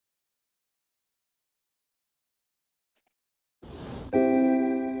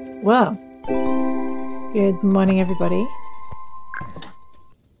Well, good morning, everybody,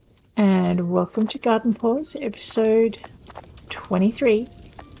 and welcome to Garden Paws, episode 23.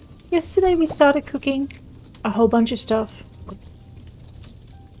 Yesterday we started cooking a whole bunch of stuff,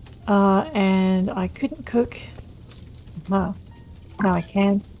 and I couldn't cook. Well, now I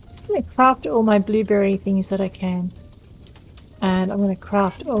can. I'm going to craft all my blueberry things that I can, and I'm going to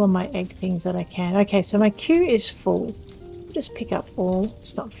craft all of my egg things that I can. Okay, so my queue is full. Just pick up all.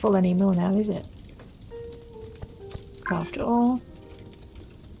 It's not full anymore now, is it? Craft all.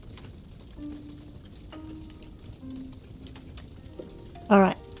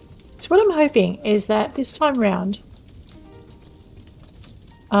 Alright. So what I'm hoping is that this time round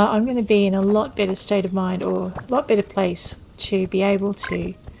I'm going to be in a lot better state of mind, or a lot better place to be able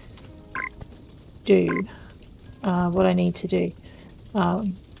to do what I need to do.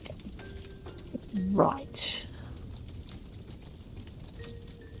 Right.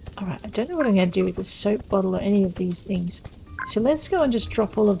 Alright, I don't know what I'm going to do with the soap bottle or any of these things. So let's go and just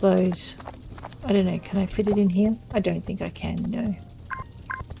drop all of those. I don't know, can I fit it in here? I don't think I can, no.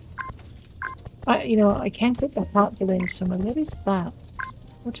 You know what, I can put the heart balloon somewhere. What is that?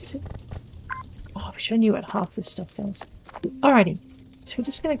 What is it? Oh, I wish I knew what half this stuff does. Alrighty, so we're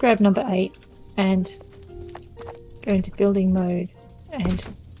just going to grab number 8 and go into building mode, and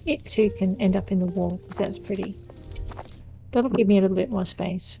it too can end up in the wall because that's pretty. That'll give me a little bit more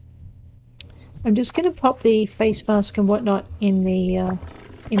space. I'm just going to pop the face mask and whatnot in the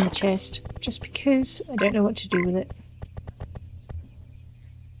chest, just because I don't know what to do with it.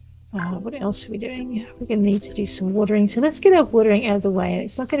 What else are we doing? We're going to need to do some watering, so let's get our watering out of the way. And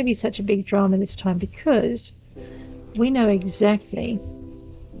it's not going to be such a big drama this time because we know exactly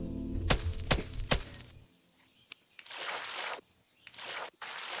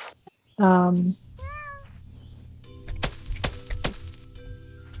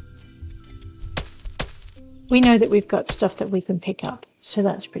we know that we've got stuff that we can pick up, so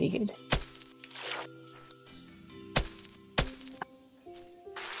that's pretty good.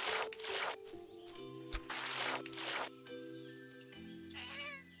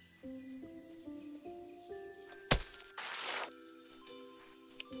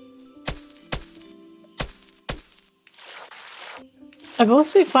 I've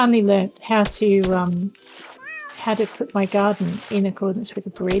also finally learnt how to put my garden in accordance with a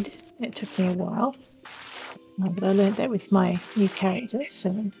grid. It took me a while, but I learnt that with my new character,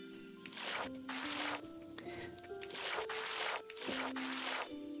 so...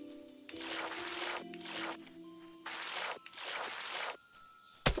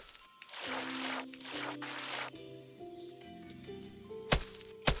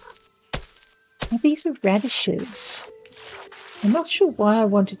 Oh, these are radishes. I'm not sure why I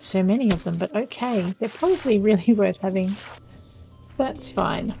wanted so many of them, but okay, they're probably really worth having. That's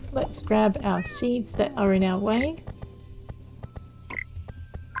fine. Let's grab our seeds that are in our way.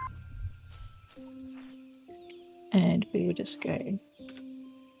 And we will just go.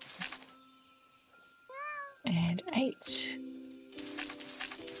 And 8.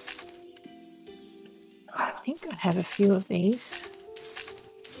 I think I have a few of these.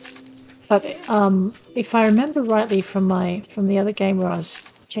 But if I remember rightly from the other game where I was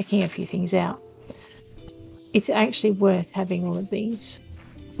checking a few things out, it's actually worth having all of these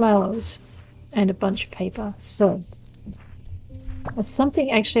flowers and a bunch of paper. So that's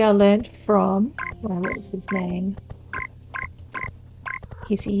something actually I learned from, well, what was his name?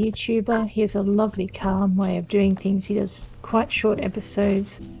 He's a YouTuber. He has a lovely, calm way of doing things. He does quite short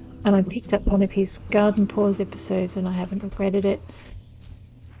episodes, and I picked up one of his Garden Paws episodes and I haven't regretted it.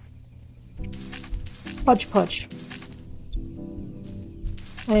 Hodgepodge.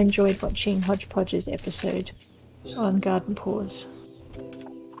 I enjoyed watching Hodgepodge's episode on Garden Paws.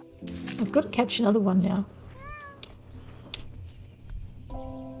 I've got to catch another one now.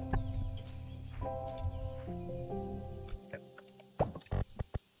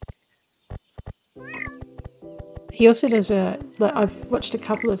 He also does I've watched a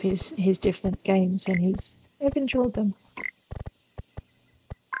couple of his different games and I've enjoyed them.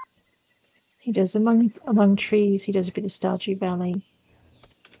 He does Among Trees, he does a bit of Stardew Valley.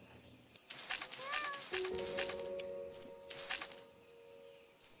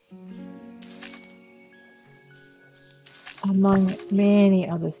 Among many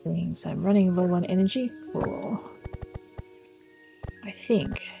other things. I'm running low on energy. Cool. I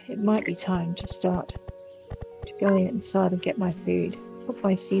think it might be time to start to go inside and get my food. Put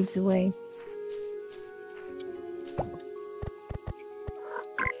my seeds away.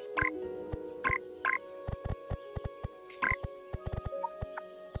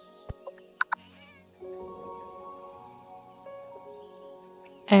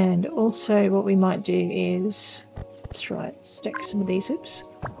 And also what we might do is, that's right, stack some of these. Oops.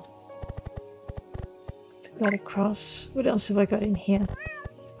 Put that across. What else have I got in here?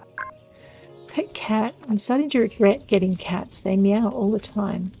 Pet cat. I'm starting to regret getting cats. They meow all the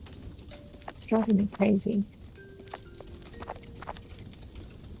time. It's driving me crazy.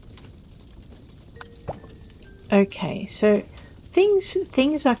 Okay, so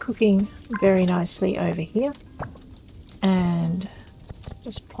things are cooking very nicely over here. And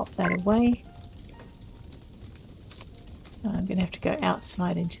just pop that away. I'm going to have to go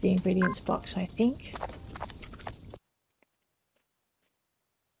outside into the ingredients box, I think.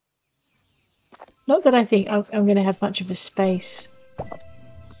 Not that I think I'm going to have much of a space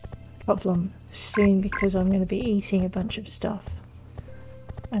problem soon because I'm going to be eating a bunch of stuff.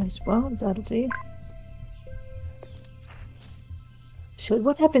 And as well, that'll do. So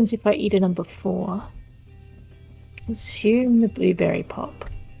what happens if I eat a number 4? Consume the blueberry pop.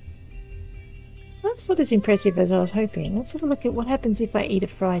 That's not as impressive as I was hoping. Let's have a look at what happens if I eat a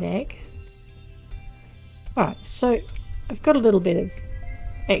fried egg. Alright, so I've got a little bit of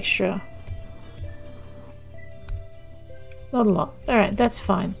extra. Not a lot. Alright, that's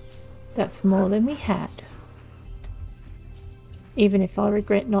fine. That's more than we had. Even if I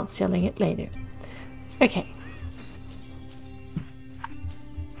regret not selling it later. Okay.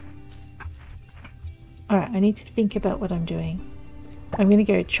 Alright, I need to think about what I'm doing. I'm going to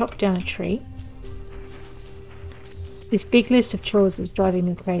go chop down a tree. This big list of chores is driving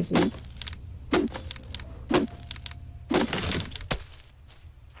me crazy.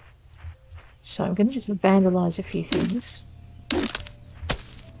 So I'm going to just vandalize a few things.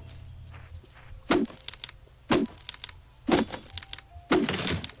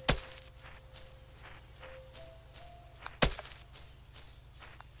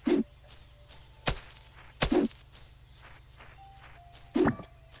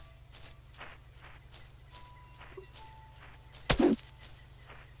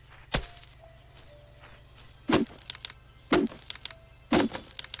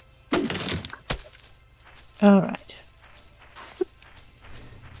 Alright.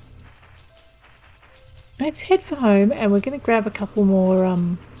 Let's head for home and we're going to grab a couple more,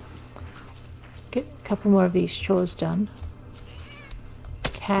 get a couple more of these chores done.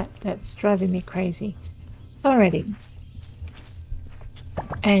 Cat, that's driving me crazy. Alrighty.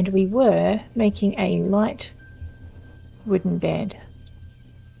 And we were making a light wooden bed,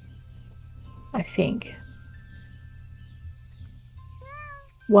 I think.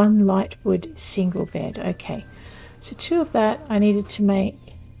 One light wood single bed. Okay, so 2 of that. I needed to make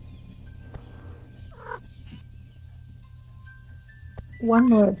 1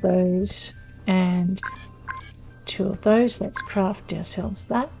 more of those and 2 of those. Let's craft ourselves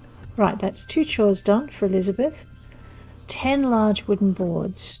that. Right, that's 2 chores done for Elizabeth. 10 large wooden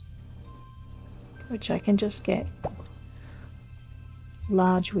boards, which I can just get.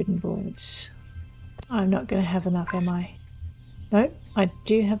 Large wooden boards. I'm not going to have enough, am I? Nope, I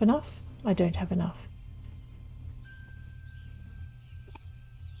do have enough. I don't have enough.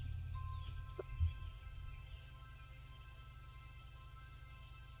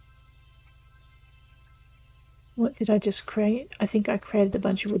 What did I just create? I think I created a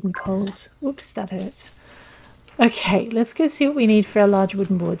bunch of wooden poles. Oops, that hurts. Okay, let's go see what we need for our large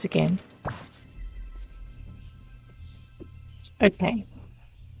wooden boards again. Okay,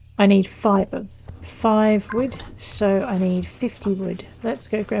 I need 5 wood, so I need 50 wood. Let's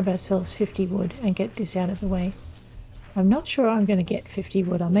go grab ourselves 50 wood and get this out of the way. I'm not sure I'm going to get 50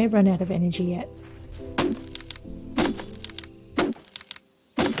 wood. I may run out of energy yet.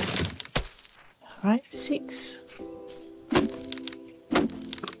 Alright, 6.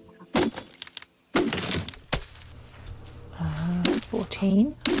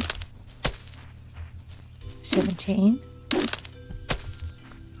 14. 17.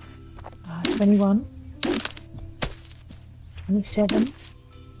 21, 27,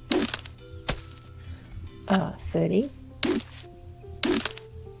 30,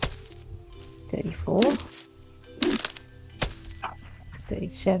 34,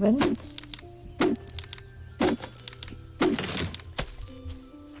 37,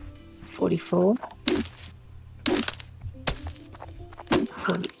 44,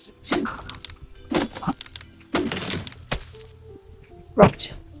 46.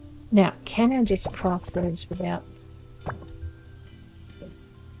 Right. Now, can I just craft those without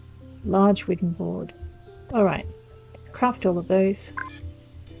large wooden board? Alright, craft all of those.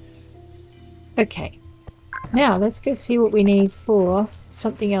 Okay, now let's go see what we need for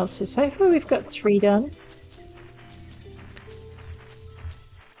something else. So far we've got 3 done.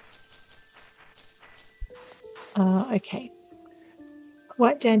 Okay,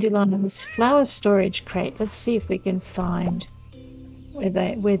 White dandelions, flower storage crate. Let's see if we can find where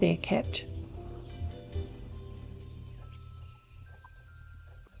they're kept.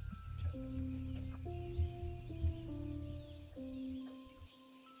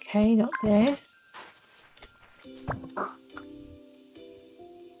 Okay, not there.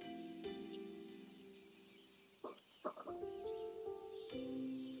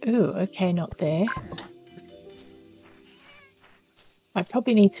 Ooh, okay, not there. I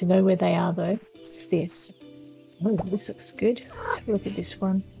probably need to know where they are though. It's this. Oh, this looks good. Let's have a look at this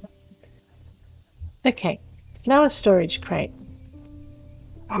one. Okay, flower storage crate.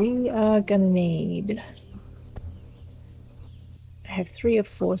 We are gonna need... I have 3 or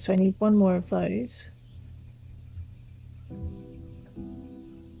 4, so I need 1 more of those.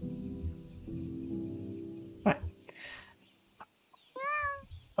 Right.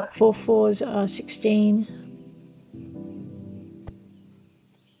 4 4s are 16.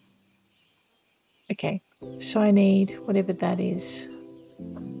 Okay, so I need whatever that is.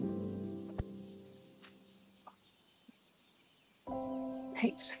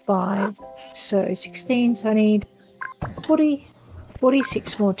 Takes 5, so 16, so I need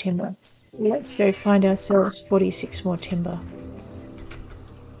 46 more timber. Let's go find ourselves 46 more timber.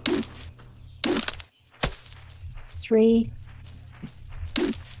 3,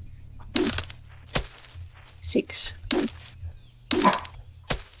 6,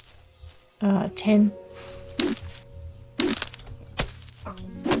 10,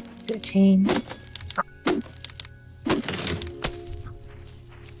 13,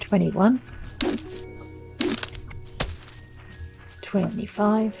 21,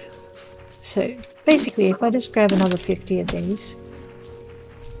 25. So basically, if I just grab another 50 of these,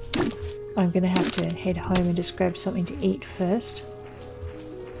 I'm going to have to head home and just grab something to eat first.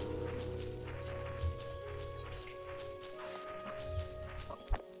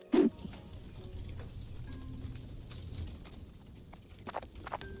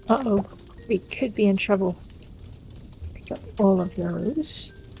 Uh-oh, we could be in trouble. Pick up all of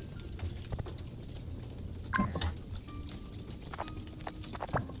those.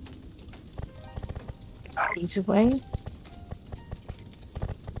 Put these away.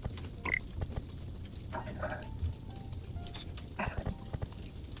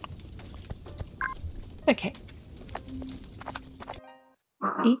 Okay.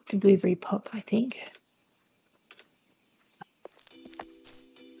 Eat the blueberry pop, I think.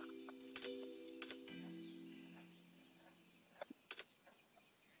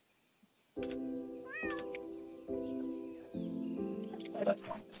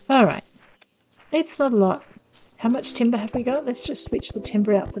 Alright. It's not a lot. How much timber have we got? Let's just switch the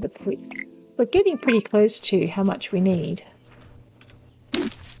timber out for the quick. We're getting pretty close to how much we need.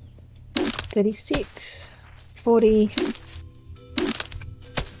 36, 40,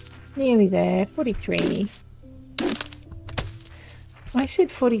 nearly there, 43. I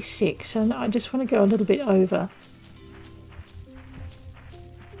said 46, and I just want to go a little bit over.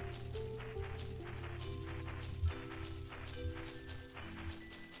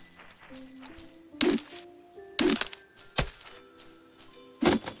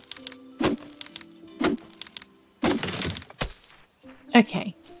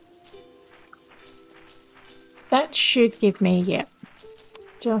 Okay. That should give me, yeah,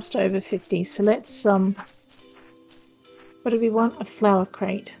 just over 50. So let's, what do we want? A flower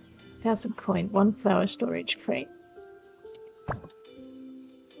crate. 1,000 coin, 1 flower storage crate.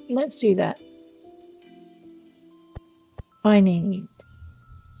 Let's do that. I need...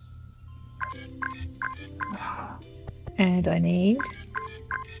 And I need...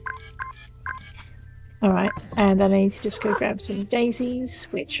 Alright, and I need to just go grab some daisies,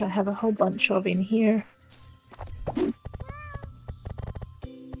 which I have a whole bunch of in here.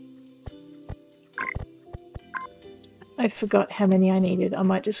 I forgot how many I needed. I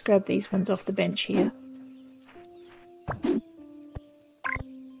might just grab these ones off the bench here.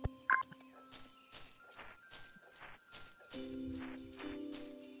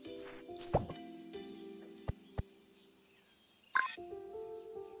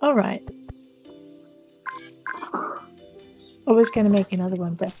 Alright. I was going to make another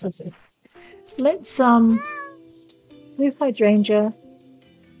one, that's okay. Let's, move hydrangea,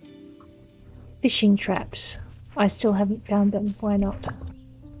 fishing traps. I still haven't found them. Why not?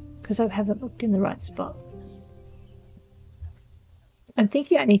 Because I haven't looked in the right spot. I'm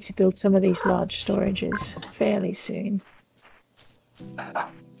thinking I need to build some of these large storages fairly soon.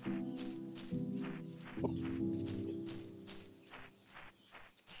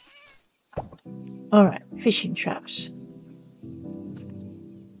 Alright, fishing traps.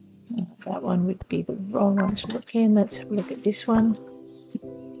 That one would be the wrong one to look in. Let's have a look at this one.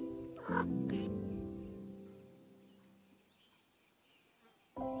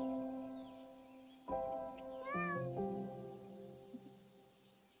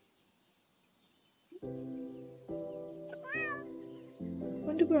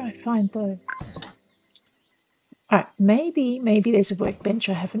 where I find those. Alright, maybe there's a workbench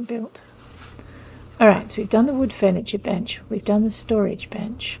I haven't built. Alright, so we've done the wood furniture bench. We've done the storage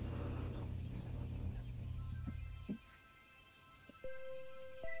bench.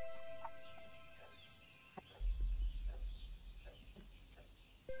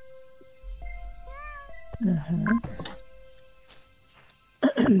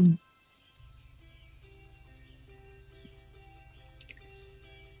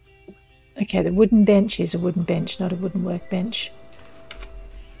 Okay, the wooden bench is a wooden bench, not a wooden workbench.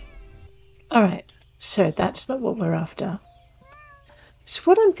 Alright, so that's not what we're after. So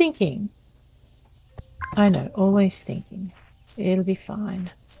what I'm thinking, I know, always thinking, it'll be fine.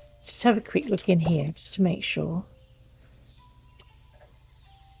 Let's just have a quick look in here just to make sure.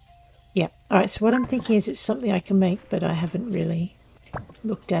 Yeah, alright, so what I'm thinking is it's something I can make, but I haven't really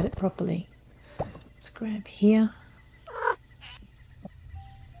looked at it properly. Let's grab here.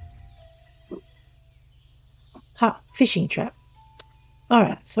 Ha, fishing trap.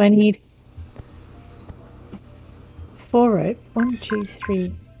 Alright, so I need 4 rope, 1, 2,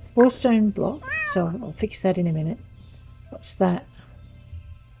 3, 4 stone block. So I'll fix that in a minute. What's that?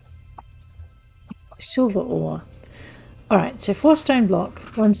 Silver ore. Alright, so 4 stone block,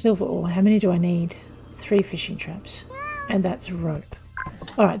 1 silver ore. How many do I need? 3 fishing traps. And that's rope.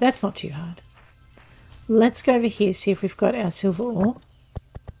 Alright, that's not too hard. Let's go over here, see if we've got our silver ore.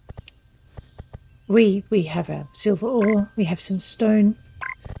 We have our silver ore. We have some stone.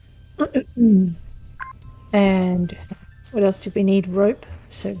 And what else did we need? Rope.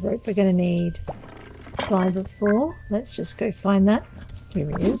 So rope we're going to need 5 or 4. Let's just go find that. Here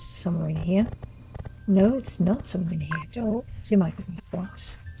it is, somewhere in here. No, it's not somewhere in here. Oh, it's in my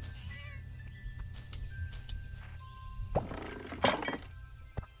box.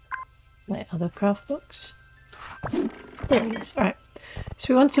 My other craft box. There it is. Alright.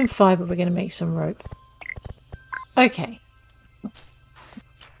 So we want some fibre. We're going to make some rope. Okay.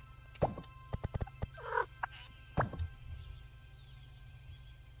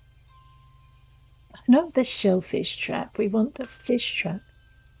 Not the shellfish trap. We want the fish trap.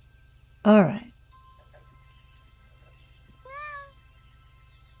 Alright.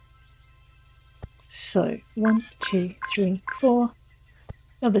 So, 1, 2, 3, 4.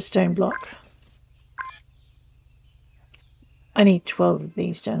 Another stone block. I need 12 of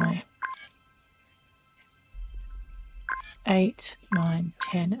these, don't I? 8, 9,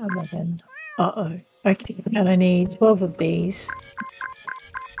 10, 11. Uh-oh. Okay, and I need 12 of these.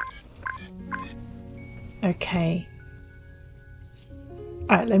 Okay.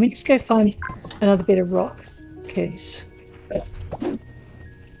 Alright, let me just go find another bit of rock. Because...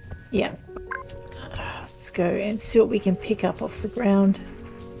 yeah. Let's go and see what we can pick up off the ground.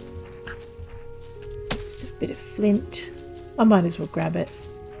 It's a bit of flint. I might as well grab it.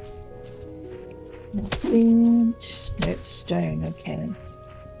 No flint. No stone. Okay.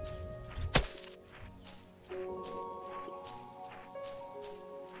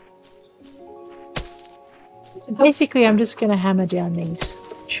 So basically I'm just going to hammer down these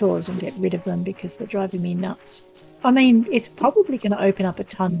chores and get rid of them because they're driving me nuts. I mean, it's probably going to open up a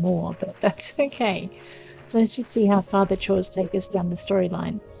ton more, but that's okay. Let's just see how far the chores take us down the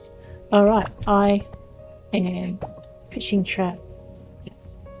storyline. Alright, I am fishing trap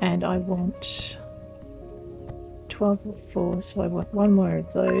and I want 12 or 4, so I want 1 more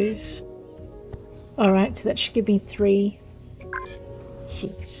of those. Alright, so that should give me 3.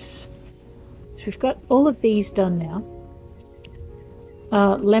 Yes. So we've got all of these done now.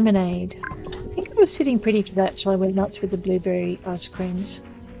 Lemonade. I think I was sitting pretty for that till I went nuts with the blueberry ice creams.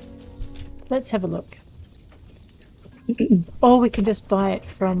 Let's have a look. Or we can just buy it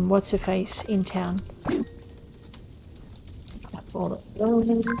from what's-her-face in town. Pick up all of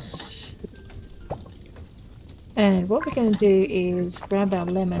those. And what we're going to do is grab our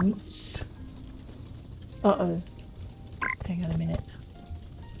lemons. Uh-oh. Hang on a minute.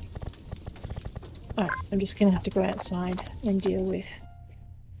 Alright, I'm just going to have to go outside and deal with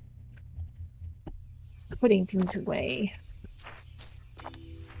putting things away.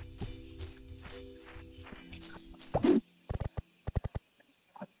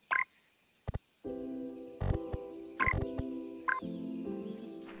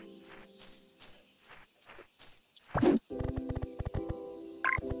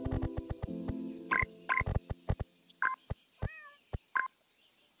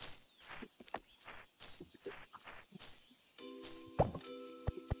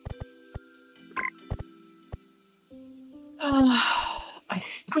 I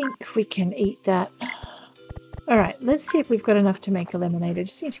think we can eat that. Alright, let's see if we've got enough to make a lemonade. I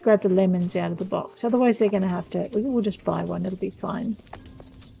just need to grab the lemons out of the box. Otherwise they're going to have to... We'll just buy one. It'll be fine.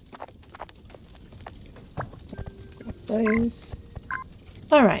 those.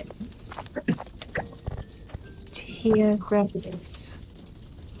 Alright. Here, grab this.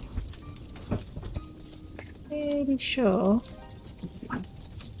 Pretty sure.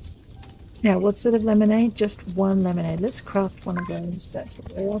 Now, what sort of lemonade? Just one lemonade. Let's craft one of those. That's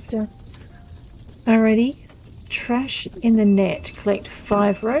what we're after. Alrighty. Trash in the net. Collect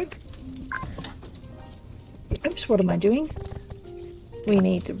 5 rope. Oops, what am I doing? We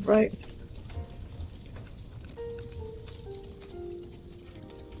need the rope.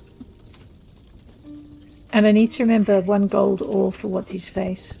 And I need to remember 1 gold ore for what's his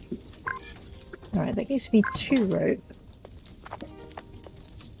face. Alright, that gives me 2 rope.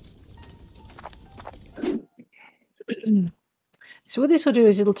 So what this will do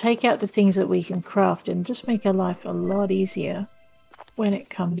is it'll take out the things that we can craft and just make our life a lot easier when it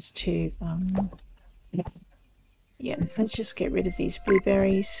comes to... yeah, let's just get rid of these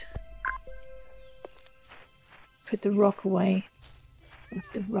blueberries. Put the rock away. Put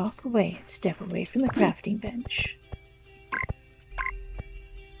the rock away and step away from the crafting bench.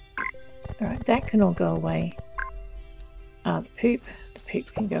 Alright, that can all go away. The poop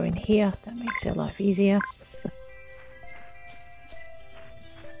can go in here. That makes our life easier.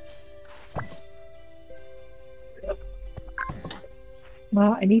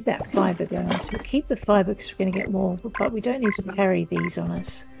 Well, I need that fibre going, so we'll keep the fibre because we're going to get more, but we don't need to carry these on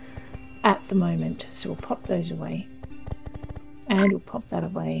us at the moment, so we'll pop those away. And we'll pop that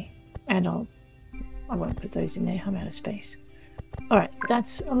away, and I won't put those in there, I'm out of space. Alright,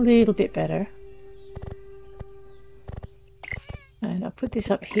 that's a little bit better. And I'll put this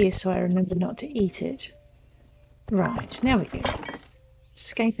up here so I remember not to eat it. Right, now we go.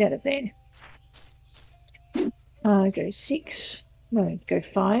 Escape out of there. Go 6. No, go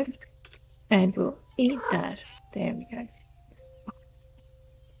 5. And we'll eat that. There we go.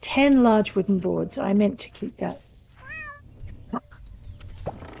 10 large wooden boards. I meant to keep that.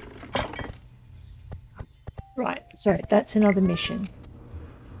 Right, sorry, that's another mission.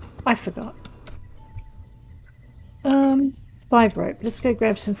 I forgot. 5 rope. Let's go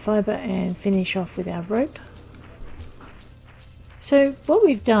grab some fibre and finish off with our rope. So what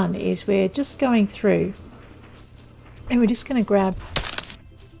we've done is we're just going through and we're just going to grab...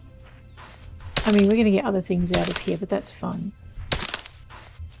 I mean, we're going to get other things out of here, but that's fun.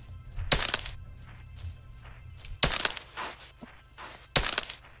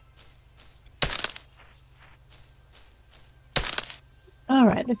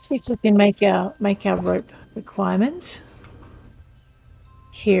 Alright, let's see if we can make our rope requirements.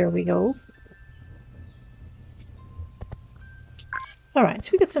 Here we go. Alright, so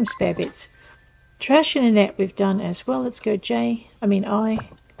we've got some spare bits. Trash in a net we've done as well. Let's go J. I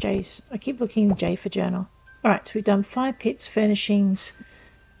keep looking J for journal. Alright, so we've done 5 pits, furnishings.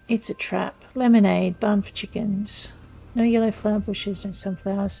 It's a trap. Lemonade, barn for chickens. No yellow flower bushes, no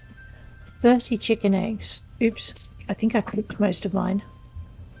sunflowers. 30 chicken eggs. Oops, I think I cooked most of mine.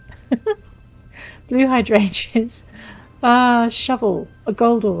 Blue hydrangeas. Shovel. A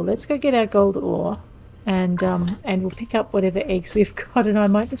gold ore. Let's go get our gold ore. And we'll pick up whatever eggs we've got, and I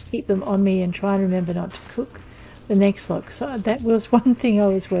might just keep them on me and try and remember not to cook the next lot. So that was one thing I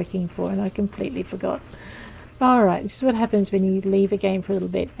was working for, and I completely forgot. Alright, this is what happens when you leave a game for a little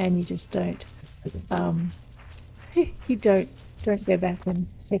bit and you just don't you don't go back and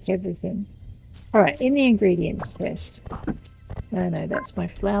check everything. Alright, in the ingredients chest. No, that's my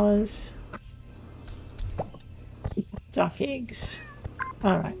flowers. Duck eggs.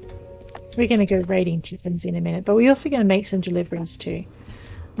 Alright. We're going to go raiding chickens in a minute, but we're also going to make some deliveries too.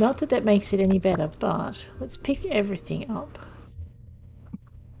 Not that that makes it any better, but let's pick everything up.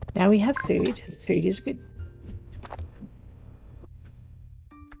 Now we have food. Food is good.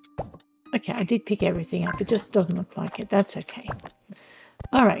 Okay, I did pick everything up. It just doesn't look like it. That's okay.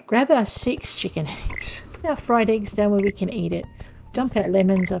 Alright, grab our 6 chicken eggs. Put our fried eggs down where we can eat it. Dump our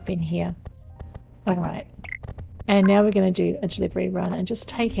lemons up in here. Alright. And now we're going to do a delivery run and just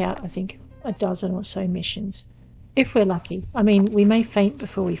take out, I think, a dozen or so missions. If we're lucky. I mean, we may faint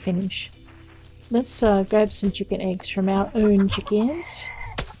before we finish. Let's grab some chicken eggs from our own chickens.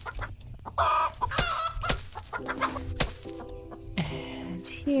 And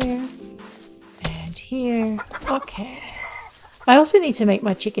here. And here. Okay. I also need to make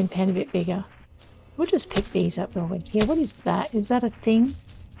my chicken pen a bit bigger. We'll just pick these up while we're here. What is that? Is that a thing?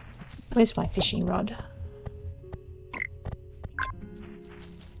 Where's my fishing rod?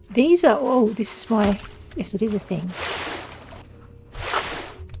 These are... Oh, this is my... Yes, it is a thing.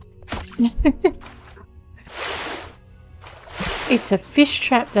 It's a fish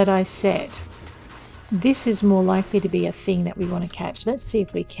trap that I set. This is more likely to be a thing that we want to catch. Let's see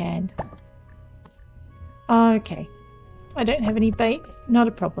if we can. Okay. I don't have any bait. Not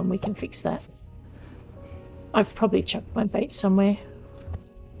a problem, we can fix that. I've probably chucked my bait somewhere.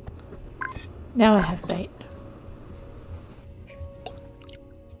 Now I have bait.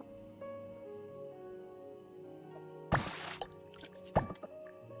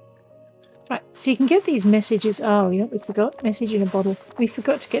 Right, so you can get these messages. Oh, you know what we forgot? Message in a bottle. We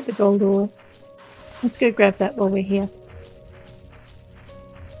forgot to get the gold ore. Let's go grab that while we're here.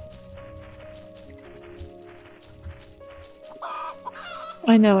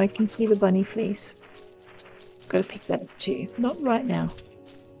 I know, I can see the bunny fleece. Gotta pick that up too. Not right now.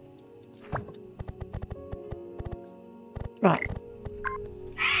 Right.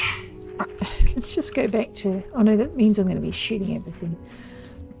 Let's just go back to... Oh no, that means I'm going to be shooting everything.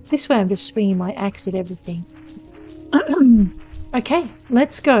 This way I'm just swinging my axe at everything. Okay,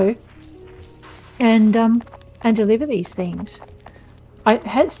 let's go and deliver these things.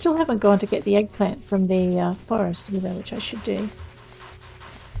 I still haven't gone to get the eggplant from the forest either, which I should do.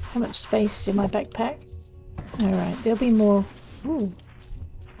 How much space is in my backpack? Alright, there'll be more... Ooh.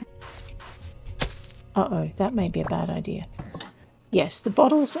 Uh-oh, that may be a bad idea. Yes, the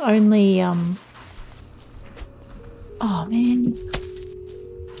bottle's only... Oh, man.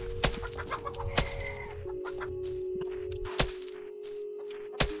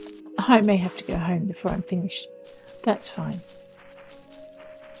 I may have to go home before I'm finished. That's fine.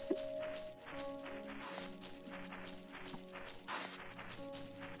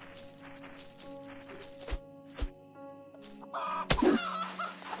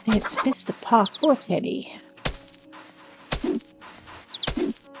 It's Mr. Parkour Teddy.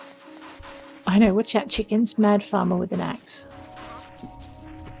 I know, watch out chickens. Mad farmer with an axe.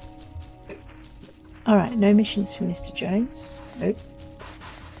 Alright, no missions for Mr. Jones. Nope.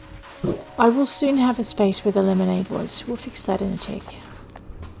 I will soon have a space where the lemonade was. We'll fix that in a tick.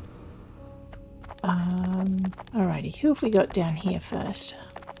 Alrighty, who have we got down here first?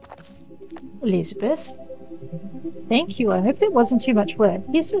 Elizabeth. Thank you, I hope that wasn't too much work.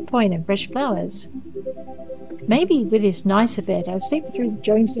 Here's some coin and fresh flowers. Maybe with this nicer bed, I'll sleep through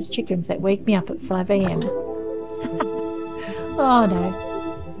Jones's chickens that wake me up at 5 AM. Oh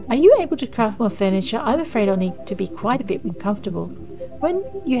no. Are you able to craft more furniture? I'm afraid I'll need to be quite a bit uncomfortable. When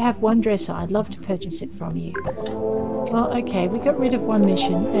you have one dresser, I'd love to purchase it from you. Well, okay, we got rid of one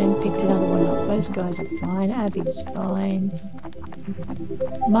mission and picked another one up. Those guys are fine. Abby's fine.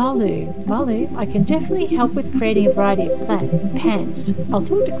 Malu, I can definitely help with creating a variety of pants. I'll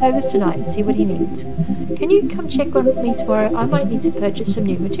talk to Clovis tonight and see what he needs. Can you come check on me tomorrow? I might need to purchase some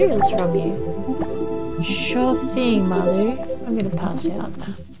new materials from you. Sure thing, Malu. I'm going to pass out.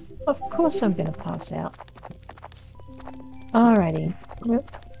 Of course I'm going to pass out. Alrighty. Nope.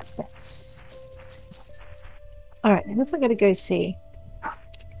 That's... Alright, who have I got to go see?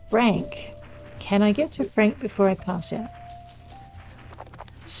 Frank. Can I get to Frank before I pass out?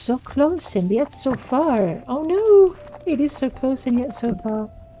 So close and yet so far. Oh no! It is so close and yet so far.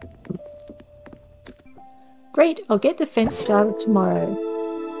 Great, I'll get the fence started tomorrow.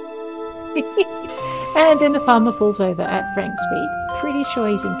 And then the farmer falls over at Frank's feet. Pretty sure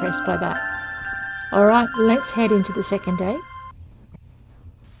he's impressed by that. Alright, let's head into the second day.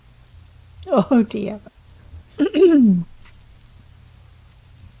 Oh dear.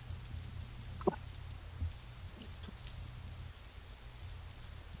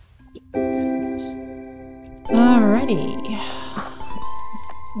 Alrighty.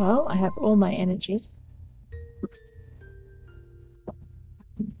 Well, I have all my energy.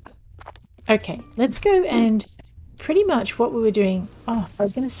 Okay, let's go and pretty much what we were doing. Oh, I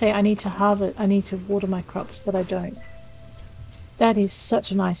was going to say I need to harvest, I need to water my crops, but I don't. That is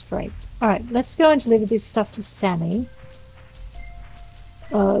such a nice break. Alright, let's go and deliver this stuff to Sammy.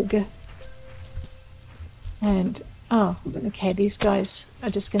 Ugh. And, oh, okay, these guys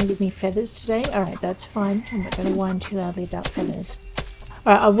are just going to give me feathers today. Alright, that's fine. I'm not going to whine too loudly about feathers.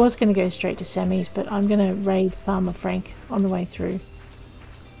 Alright, I was going to go straight to Sammy's, but I'm going to raid Farmer Frank on the way through.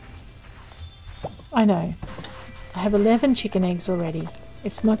 I know. I have 11 chicken eggs already.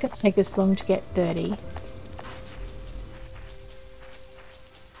 It's not going to take us long to get 30.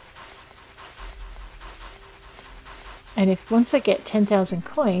 And if once I get 10,000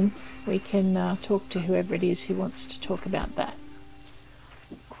 coin, we can talk to whoever it is who wants to talk about that.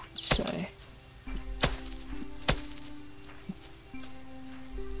 So...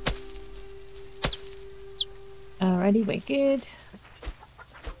 Alrighty, we're good.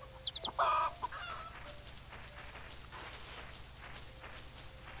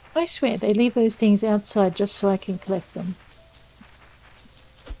 I swear, they leave those things outside just so I can collect them.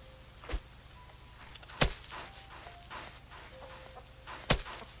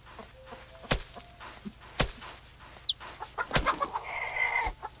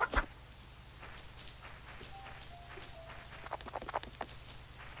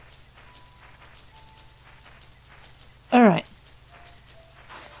 Alright.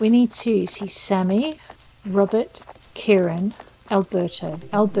 We need to see Sammy, Robert, Kieran, Alberto.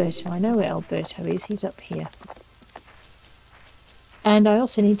 Alberto, I know where Alberto is. He's up here. And I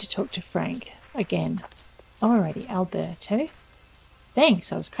also need to talk to Frank again. Alrighty, Alberto.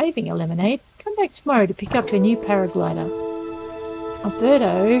 Thanks, I was craving a lemonade. Come back tomorrow to pick up your new paraglider.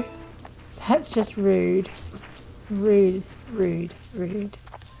 Alberto, that's just rude. Rude, rude, rude.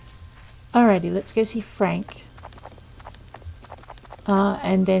 Alrighty, let's go see Frank.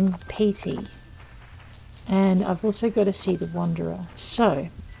 And then Petey. And I've also got to see the Wanderer. So,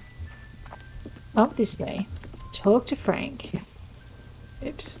 up this way. Talk to Frank.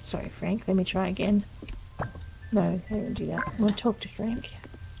 Oops, sorry Frank, let me try again. No, I won't do that. I want to talk to Frank.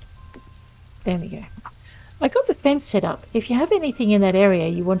 There we go. I got the fence set up. If you have anything in that area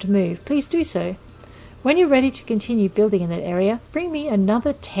you want to move, please do so. When you're ready to continue building in that area, bring me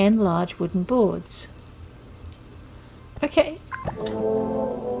another 10 large wooden boards. Okay.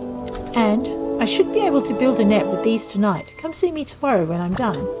 And I should be able to build a net with these tonight. Come see me tomorrow when I'm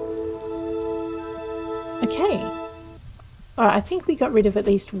done. Okay. Alright, I think we got rid of at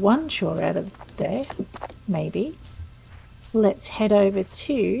least one chore out of there. Maybe. Let's head over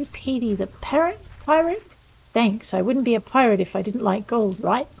to Petey the pirate. Thanks, I wouldn't be a pirate if I didn't like gold,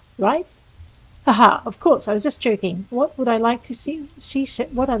 right? Right? Haha, of course, I was just joking. What would I like to see?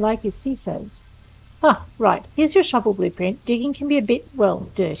 What I like is seashells. Ah, right. Here's your shovel blueprint. Digging can be a bit, well,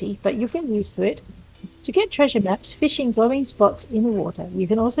 dirty, but you'll get used to it. To get treasure maps, fish in glowing spots in the water. You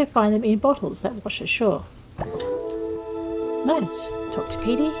can also find them in bottles that wash ashore. Nice. Talk to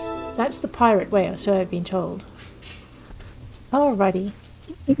Petey. That's the pirate way, or so I've been told. Alrighty.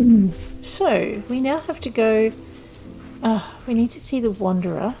 So, we now have to go... we need to see the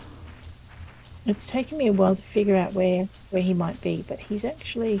Wanderer. It's taken me a while to figure out where he might be, but he's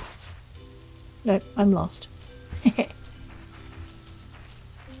actually... No, I'm lost.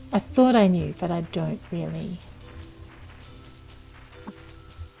 I thought I knew, but I don't really.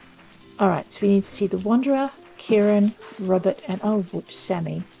 Alright, so we need to see the Wanderer, Kieran, Robert, and oh, whoops,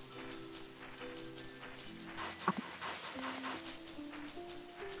 Sammy.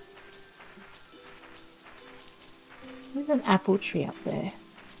 There's an apple tree up there.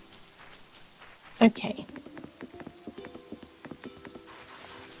 Okay.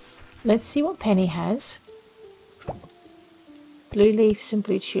 Let's see what Penny has. Blue leaves and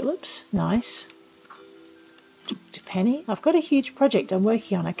blue tulips. Nice. To Penny. I've got a huge project I'm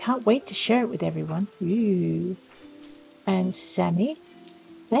working on. I can't wait to share it with everyone. Ooh. And Sammy.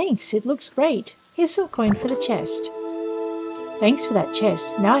 Thanks, it looks great. Here's some coin for the chest. Thanks for that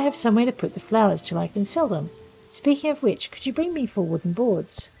chest. Now I have somewhere to put the flowers till I can sell them. Speaking of which, could you bring me 4 wooden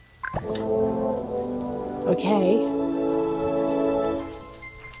boards? Okay.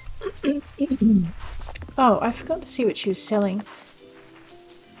 Oh, I forgot to see what she was selling.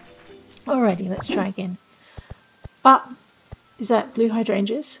 Alrighty, let's try again. Ah, is that blue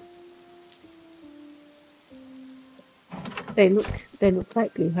hydrangeas? They look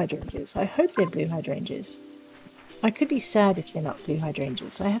like blue hydrangeas. I hope they're blue hydrangeas. I could be sad if they're not blue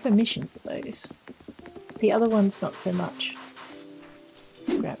hydrangeas. I have a mission for those. The other ones, not so much.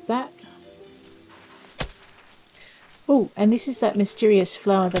 Let's grab that. Oh, and this is that mysterious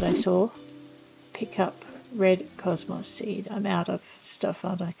flower that I saw. Pick up red cosmos seed. I'm out of stuff,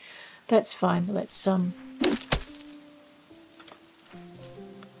 aren't I? That's fine. Let's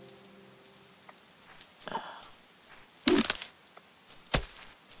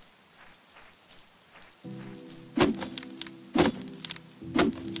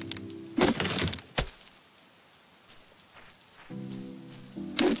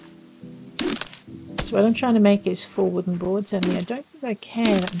So what I'm trying to make is 4 wooden boards, only I don't think I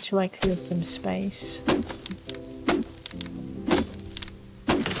can until I clear some space.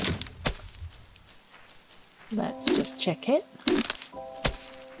 Let's just check it.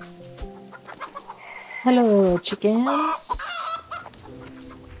 Hello, chickens.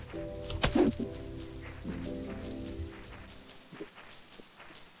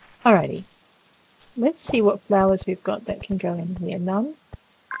 Alrighty. Let's see what flowers we've got that can go in here. None.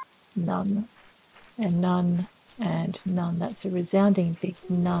 None. And none, and none. That's a resounding big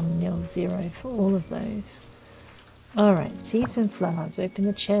none, 0 for all of those. Alright, seeds and flowers. Open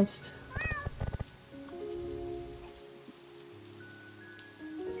the chest.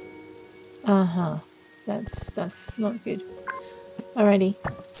 That's not good. Alrighty.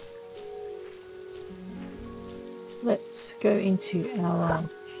 Let's go into our...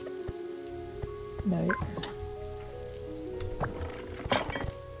 No.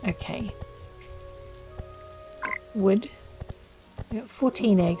 Okay. Wood. I've got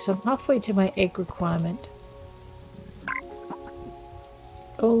 14 eggs. I'm halfway to my egg requirement.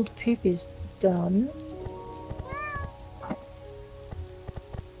 Old poop is done.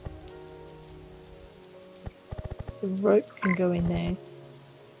 The rope can go in there.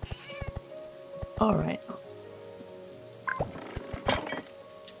 Alright.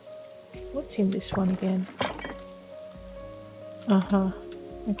 What's in this one again? Uh-huh.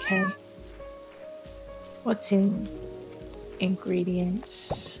 Okay. What's in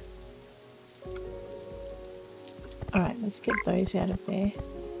ingredients? Alright, let's get those out of there.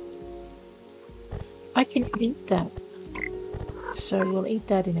 I can eat that. So we'll eat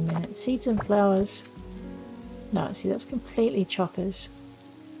that in a minute. Seeds and flowers. No, see, that's completely chockers.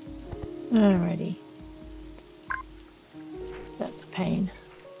 Alrighty. That's a pain.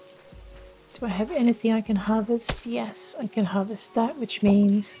 Do I have anything I can harvest? Yes, I can harvest that, which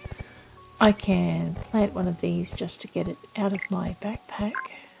means I can plant one of these just to get it out of my backpack.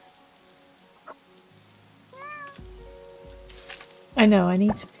 I know, I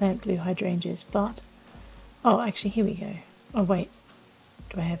need to plant blue hydrangeas, but... Oh, actually, here we go. Oh, wait.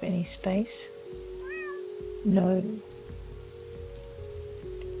 Do I have any space? No.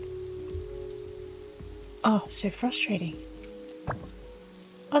 Oh, so frustrating.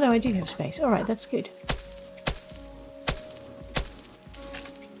 Oh no, I do have space. Alright, that's good.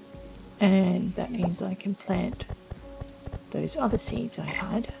 And that means I can plant those other seeds I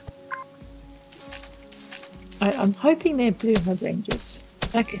had. I'm hoping they're blue hydrangeas.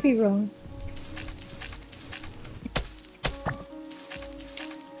 I could be wrong.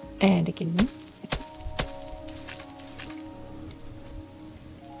 And again.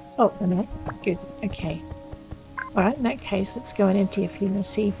 Oh, no, good. Okay. Alright, in that case, let's go and empty a few more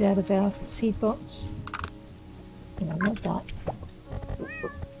seeds out of our seed box. No, not that.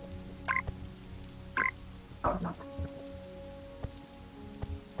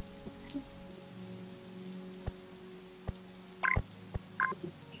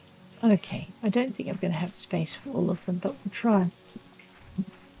 Okay, I don't think I'm going to have space for all of them, but we'll try.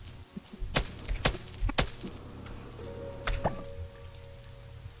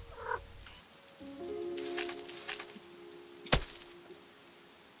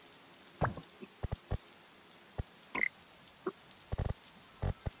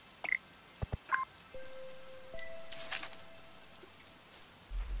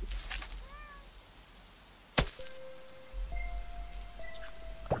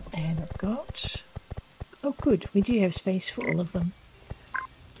 And I've got... Oh good, we do have space for all of them.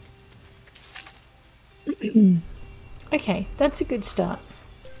 Okay, that's a good start.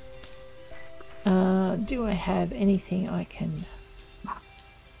 Do I have anything I can...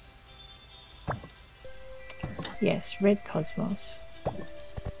 Yes, red cosmos.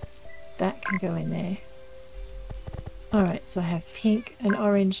 That can go in there. Alright, so I have pink and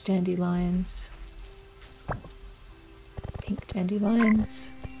orange dandelions. Pink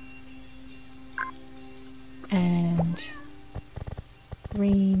dandelions. And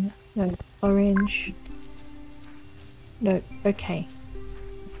green, no, orange. No, okay.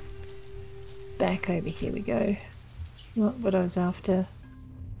 Back over here we go. Not what I was after.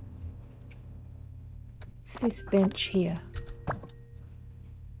 It's this bench here.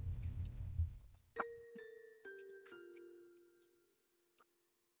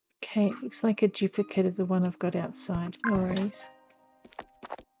 Okay, it looks like a duplicate of the one I've got outside. No worries.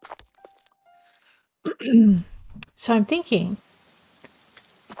 So I'm thinking,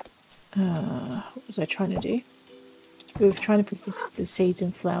 what was I trying to do? We were trying to put the seeds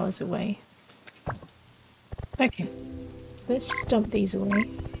and flowers away. Okay, let's just dump these away.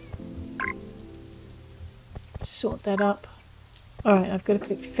 Sort that up. Alright, I've got to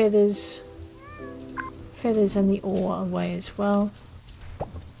put feathers and the ore away as well.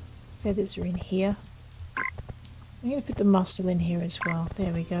 Feathers are in here. I'm going to put the mussel in here as well.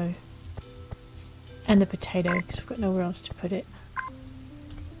 There we go. And the potato, because I've got nowhere else to put it.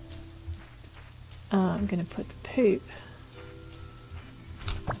 I'm going to put the poop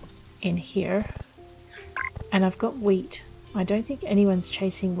in here. And I've got wheat. I don't think anyone's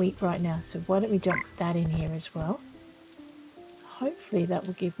chasing wheat right now, so why don't we dump that in here as well? Hopefully that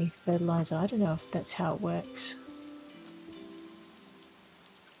will give me fertilizer. I don't know if that's how it works.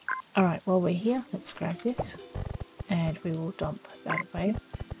 Alright, while we're here, let's grab this. And we will dump that away.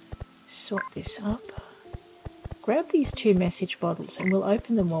 Sort this up. Grab these 2 message bottles and we'll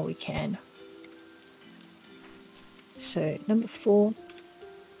open them while we can. So, number 4,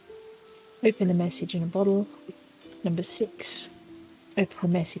 open a message in a bottle. Number 6, open a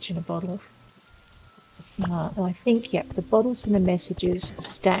message in a bottle. And I think, yep, the bottles and the messages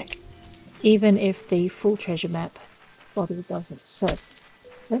stack even if the full treasure map bottle doesn't. So,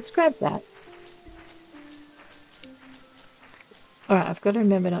 let's grab that. Alright, I've got to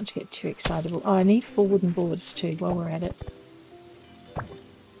remember not to get too excitable. Oh, I need 4 wooden boards too while we're at it.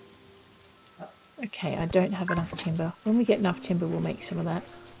 Okay, I don't have enough timber. When we get enough timber, we'll make some of that.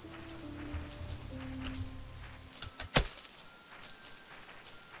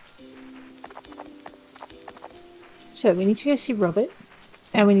 So we need to go see Robert,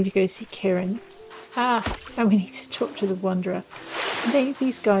 and we need to go see Karen. And we need to talk to the Wanderer.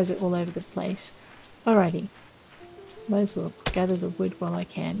 These guys are all over the place. Alrighty. Might as well gather the wood while I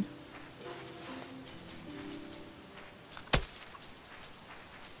can.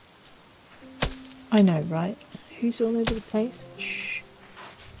 I know, right? Who's all over the place? Shh.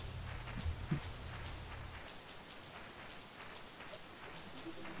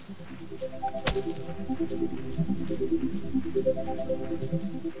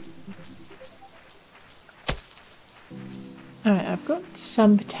 Alright, I've got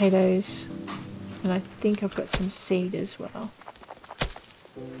some potatoes, and I think I've got some seed as well.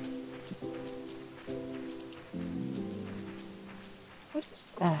 What is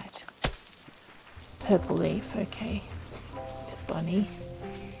that? Purple leaf, okay. It's a bunny.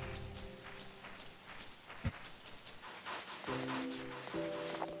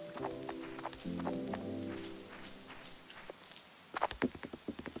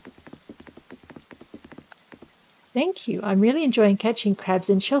 Thank you. I'm really enjoying catching crabs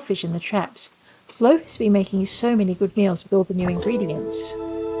and shellfish in the traps. Flo has been making so many good meals with all the new ingredients.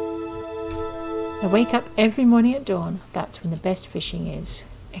 I wake up every morning at dawn. That's when the best fishing is.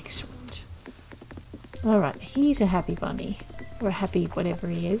 Excellent. Alright, he's a happy bunny. Or a happy whatever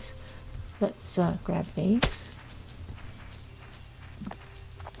he is. Let's grab these.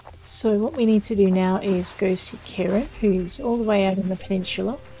 So what we need to do now is go see Kira, who's all the way out in the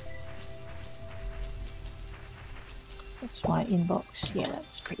peninsula. That's my inbox. Yeah,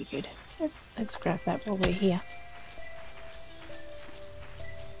 that's pretty good. Let's grab that while we're here.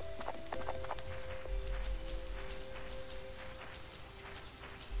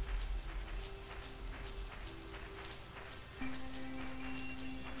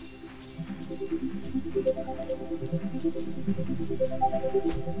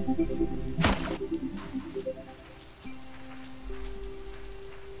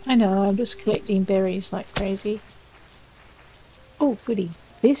 I know, I'm just collecting berries like crazy. Oh, goody.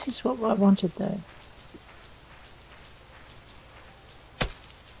 This is what I wanted, though.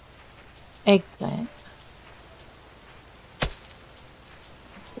 Eggplant.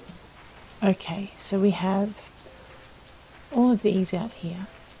 Okay, so we have all of these out here.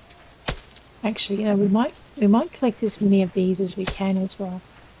 Actually, you know, we might collect as many of these as we can as well,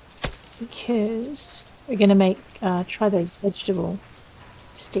 because we're going to make try those vegetable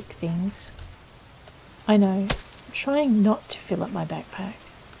stick things. I know. Trying not to fill up my backpack.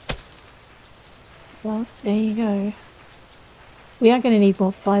 Well, there you go. We are going to need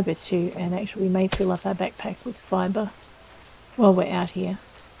more fibre too, and actually we may fill up our backpack with fibre while we're out here,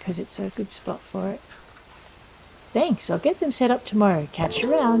 because it's a good spot for it. Thanks, I'll get them set up tomorrow. Catch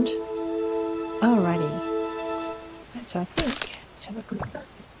you around. Alrighty. So I think, let's have a quick look.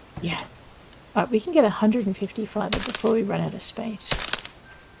 Yeah. Alright, we can get 150 fibre before we run out of space.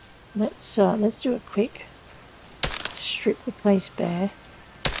 Let's do it quick. Strip the place bare.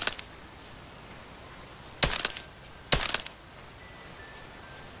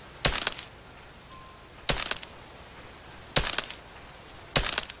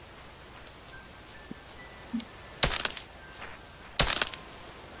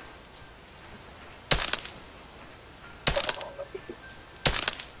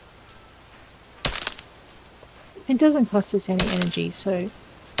 It doesn't cost us any energy, so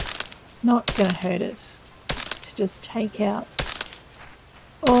it's not going to hurt us to just take out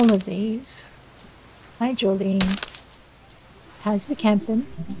all of these. Hi Jolene. How's the camping?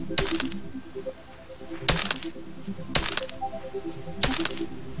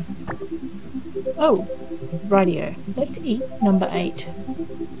 Oh, rightio. Let's eat number 8.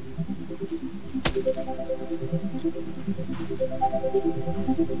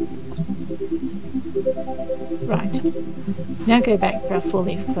 Right. Now go back for our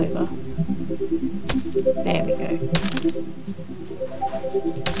 4-leaf clover. There we go.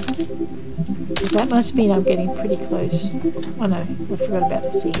 So that must mean I'm getting pretty close. Oh no, I forgot about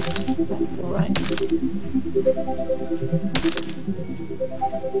the seeds. That's alright.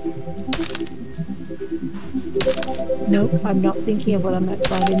 Nope, I'm not thinking of what I might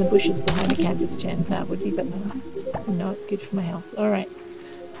find in the bushes behind the campus tent. That would be not good for my health. Alright.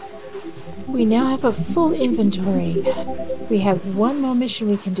 We now have a full inventory. We have one more mission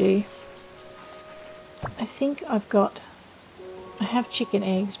we can do. I think I have chicken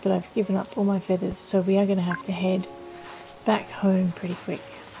eggs, but I've given up all my feathers, so we are going to have to head back home pretty quick.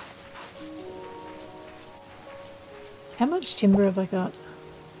 How much timber have I got?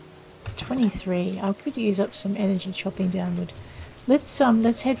 23. I could use up some energy chopping down wood.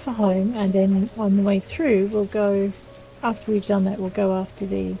 Let's head for home, and then on the way through we'll go, after we've done that, we'll go after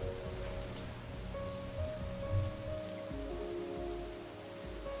the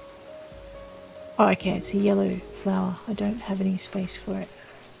oh, okay, it's a yellow flower. I don't have any space for it.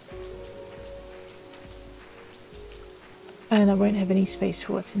 And I won't have any space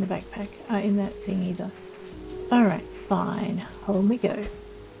for what's in the backpack, in that thing either. Alright, fine. Home we go.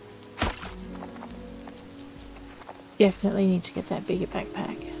 Definitely need to get that bigger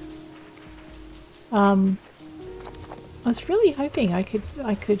backpack. I was really hoping I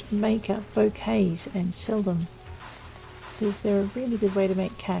could make up bouquets and sell them, because they're a really good way to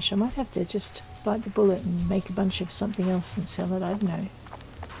make cash. I might have to just bite the bullet and make a bunch of something else and sell it. I don't know.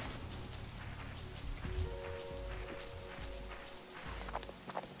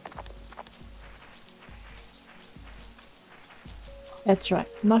 That's right,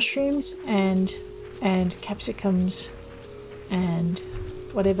 mushrooms and capsicums and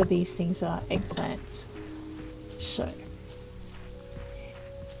whatever these things are, eggplants. So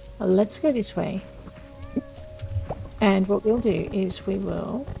let's go this way, and what we'll do is we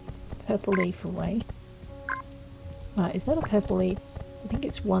will purple leaf away. Is that a purple leaf? I think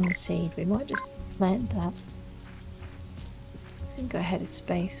it's one seed. We might just plant that. I think I had a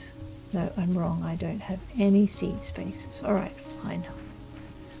space. No, I'm wrong. I don't have any seed spaces. Alright, fine.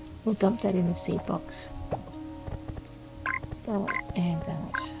 We'll dump that in the seed box. That and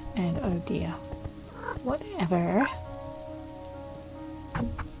that. And oh dear. Whatever.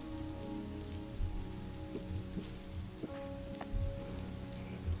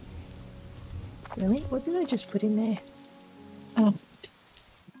 Really? What did I just put in there? Oh.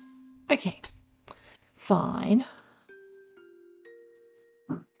 Okay. Fine.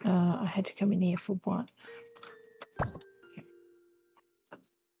 I had to come in here for what?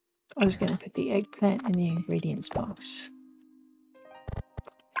 I was going to put the eggplant in the ingredients box.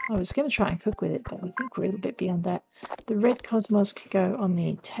 I was going to try and cook with it, but I think we're a little bit beyond that. The red cosmos could go on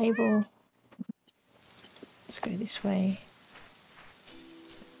the table. Let's go this way.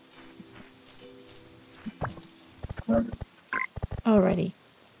 Alrighty.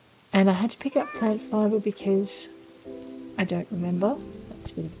 And I had to pick up plant fiber because I don't remember.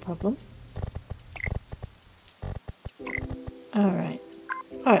 That's a bit of a problem. Alright.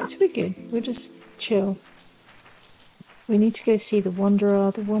 Alright, so we're good. We'll just chill. We need to go see the Wanderer.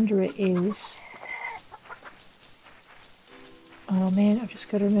 The Wanderer is... oh man, I've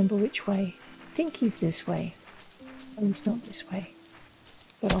just got to remember which way. I think he's this way. Oh, he's not this way.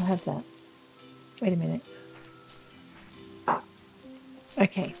 But I'll have that. Wait a minute.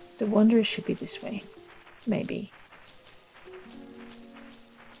 Okay, the Wanderer should be this way. Maybe.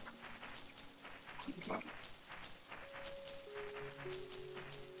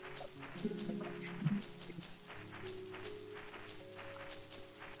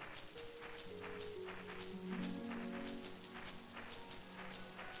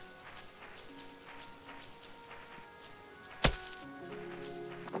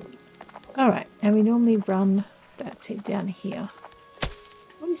 Alright, and we normally run, that's it, down here.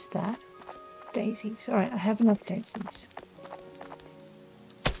 What is that? Daisies. Alright, I have enough daisies.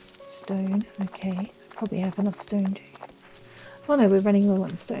 Stone, okay. Probably have enough stone too. Oh no, we're running low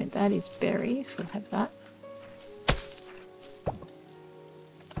on stone. That is berries, we'll have that.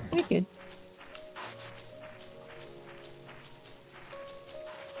 We're good.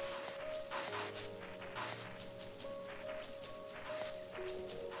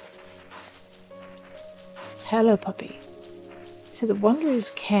 Hello, puppy. So the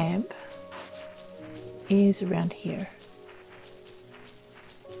Wanderer's camp is around here.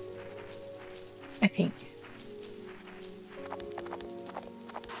 I think.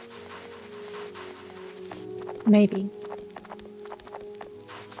 Maybe.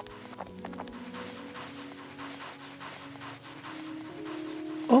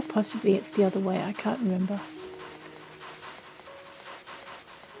 Or possibly it's the other way, I can't remember.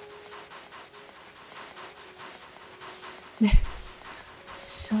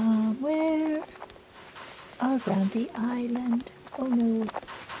 Somewhere around the island. Oh no.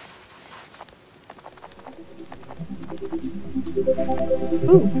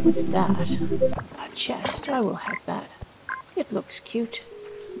 Ooh, what's that? A chest. I will have that. It looks cute.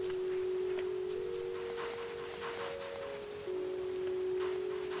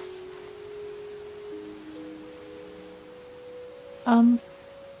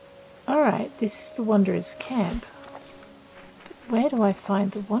 Alright, this is the Wanderer's camp. But where do I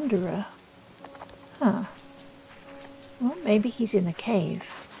find the Wanderer? Huh. Well, maybe he's in the cave.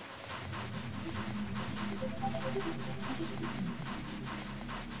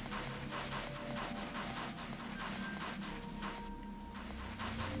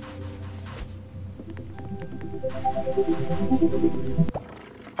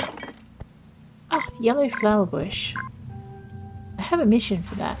 Ah, yellow flower bush. I have a mission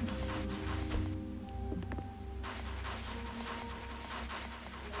for that.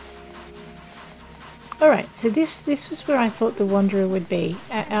 Alright, so this was where I thought the Wanderer would be,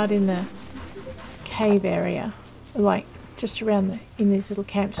 out in the cave area, like just around in this little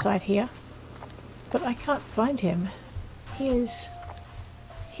campsite here. But I can't find him. He's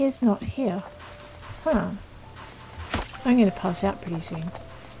not here. Huh. I'm going to pass out pretty soon.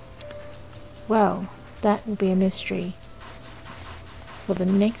 Well, that will be a mystery for the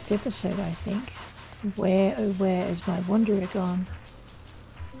next episode, I think. Where, oh where is my Wanderer gone?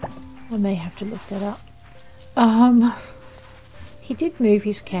 I may have to look that up. He did move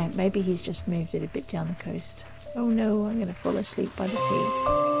his camp. Maybe he's just moved it a bit down the coast. Oh no, I'm going to fall asleep by the sea.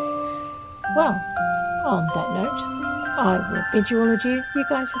 Well, on that note, I will bid you all adieu. You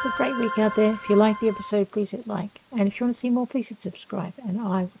guys have a great week out there. If you like the episode, please hit like. And if you want to see more, please hit subscribe. And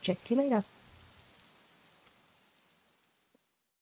I will check you later.